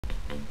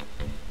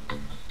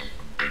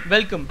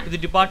Welcome to the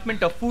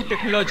Department of Food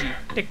Technology,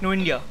 Techno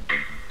India.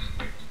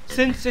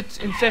 Since its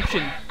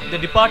inception, the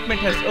department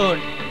has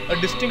earned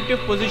a distinctive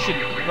position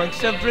among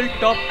several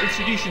top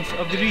institutions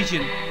of the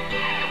region.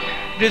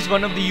 It is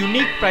one of the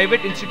unique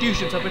private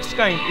institutions of its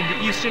kind in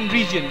the eastern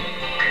region,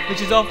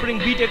 which is offering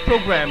B.Tech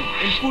program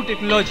in food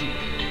technology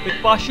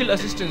with partial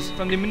assistance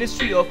from the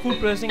Ministry of Food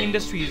Processing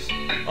Industries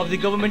of the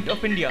Government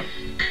of India.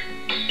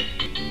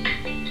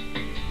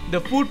 The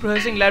food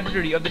processing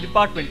laboratory of the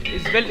department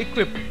is well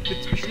equipped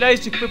with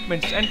specialized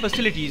equipments and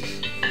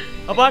facilities.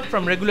 Apart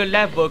from regular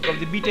lab work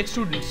of the B.Tech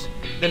students,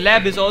 the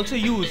lab is also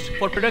used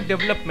for product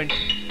development,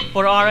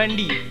 for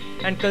R&D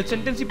and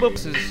consultancy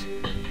purposes.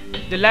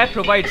 The lab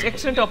provides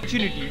excellent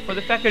opportunity for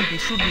the faculty,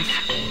 students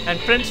and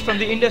friends from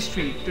the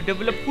industry to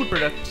develop food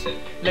products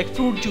like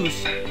fruit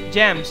juice,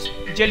 jams,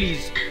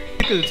 jellies,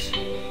 pickles,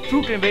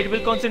 fruit and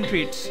vegetable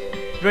concentrates,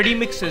 ready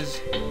mixes,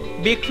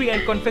 bakery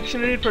and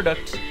confectionery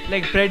products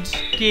like breads,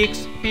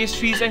 cakes,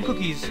 pastries and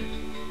cookies.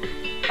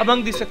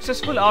 Among the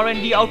successful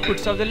R&D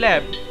outputs of the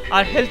lab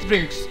are health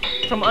drinks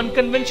from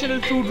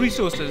unconventional food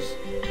resources,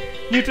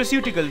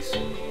 nutraceuticals,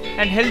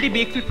 and healthy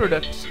bakery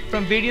products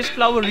from various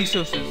flour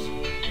resources.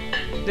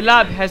 The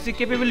lab has the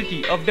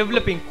capability of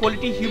developing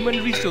quality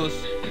human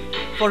resource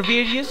for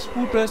various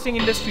food processing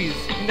industries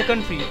in the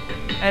country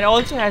and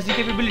also has the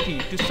capability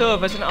to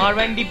serve as an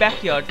R&D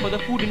backyard for the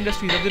food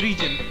industries of the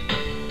region.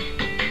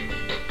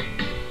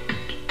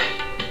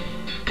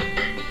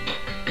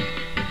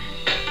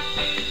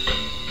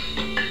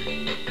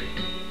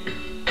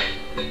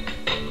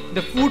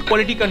 The Food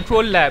Quality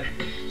Control Lab,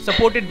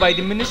 supported by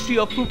the Ministry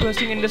of Food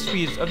Processing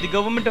Industries of the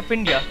Government of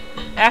India,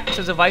 acts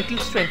as a vital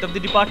strength of the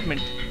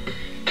department.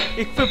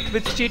 Equipped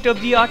with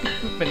state-of-the-art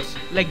equipments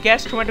like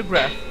gas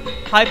chromatograph,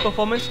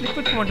 high-performance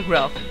liquid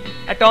chromatograph,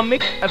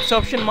 atomic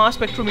absorption mass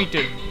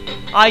spectrometer,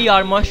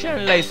 IR moisture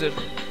analyzer,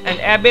 and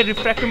Abbe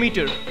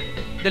refractometer,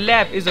 the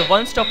lab is a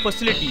one-stop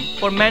facility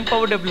for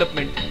manpower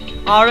development,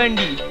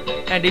 R&D,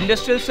 and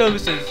industrial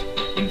services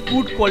in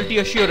food quality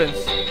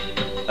assurance.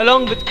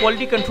 Along with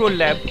Quality Control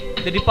Lab,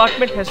 the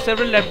department has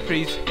several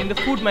laboratories in the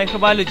food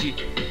microbiology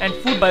and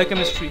food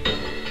biochemistry.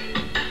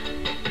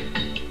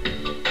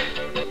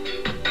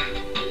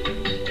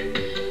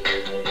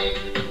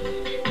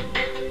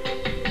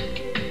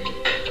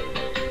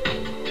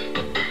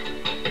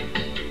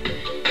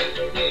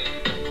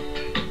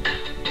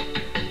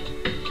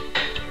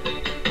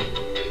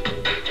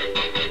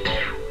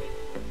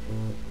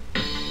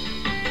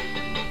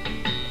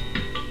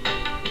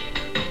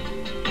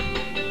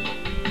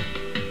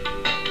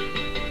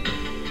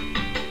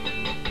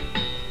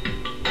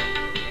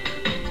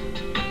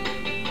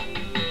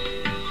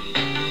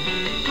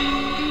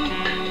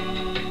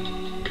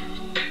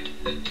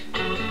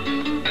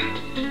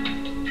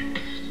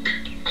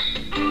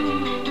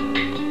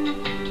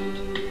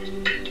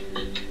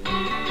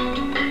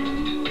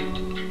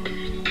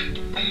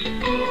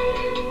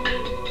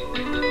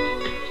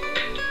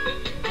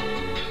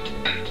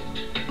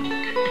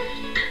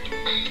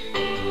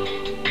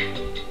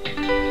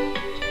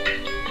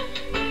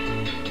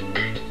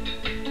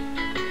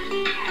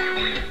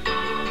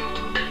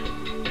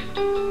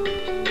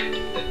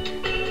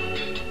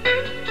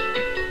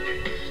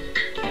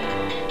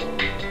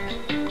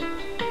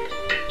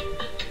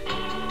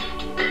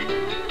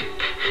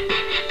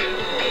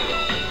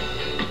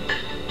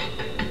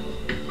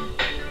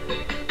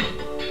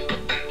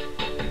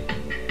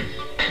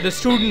 The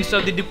students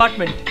of the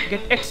department get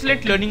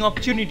excellent learning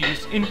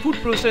opportunities in food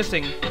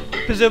processing,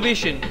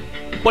 preservation,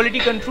 quality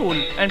control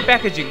and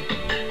packaging.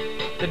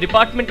 The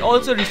department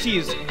also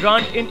receives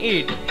grant in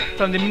aid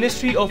from the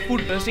Ministry of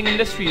Food Processing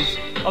Industries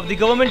of the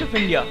Government of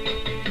India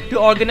to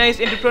organize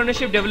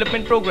entrepreneurship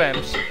development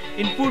programs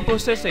in food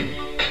processing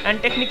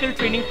and technical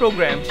training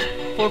programs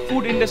for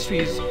food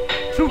industries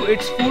through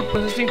its Food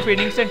Processing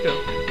Training Center.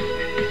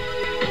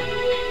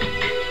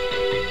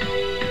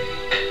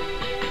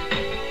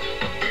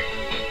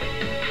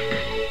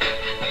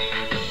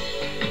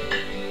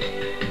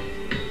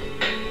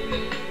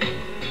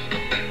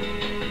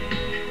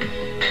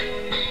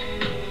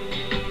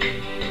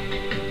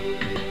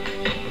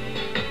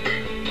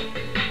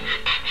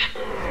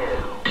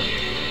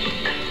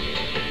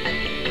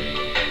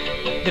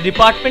 The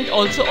department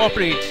also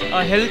operates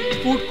a health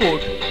food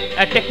court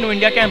at Techno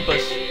India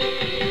campus.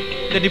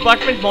 The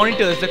department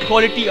monitors the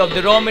quality of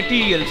the raw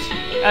materials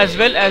as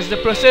well as the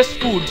processed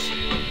foods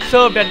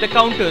served at the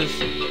counters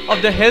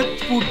of the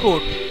health food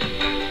court.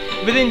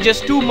 Within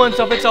just 2 months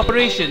of its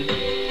operation,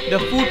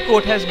 the food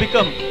court has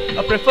become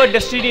a preferred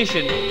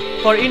destination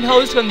for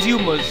in-house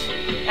consumers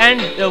and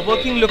the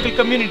working local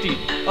community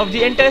of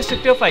the entire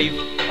Sector 5,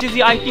 which is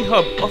the IT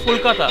hub of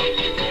Kolkata.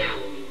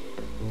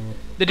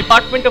 The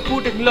Department of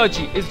Food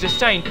Technology is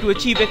destined to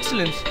achieve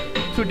excellence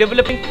through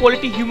developing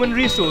quality human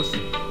resource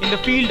in the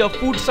field of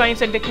food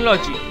science and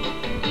technology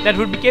that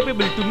would be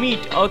capable to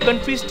meet our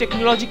country's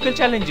technological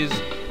challenges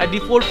at the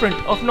forefront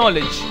of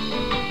knowledge.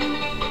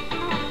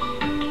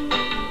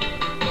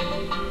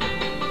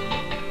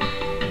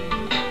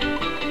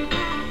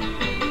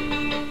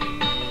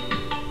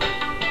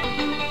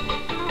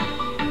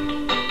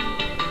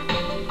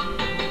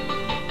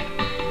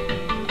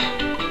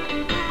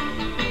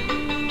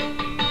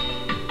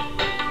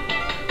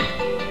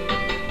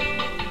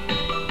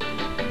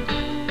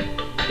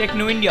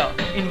 Techno India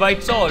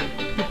invites all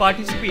to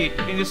participate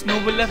in this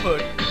noble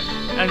effort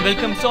and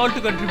welcomes all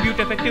to contribute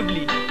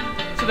effectively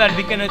so that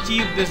we can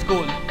achieve this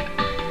goal.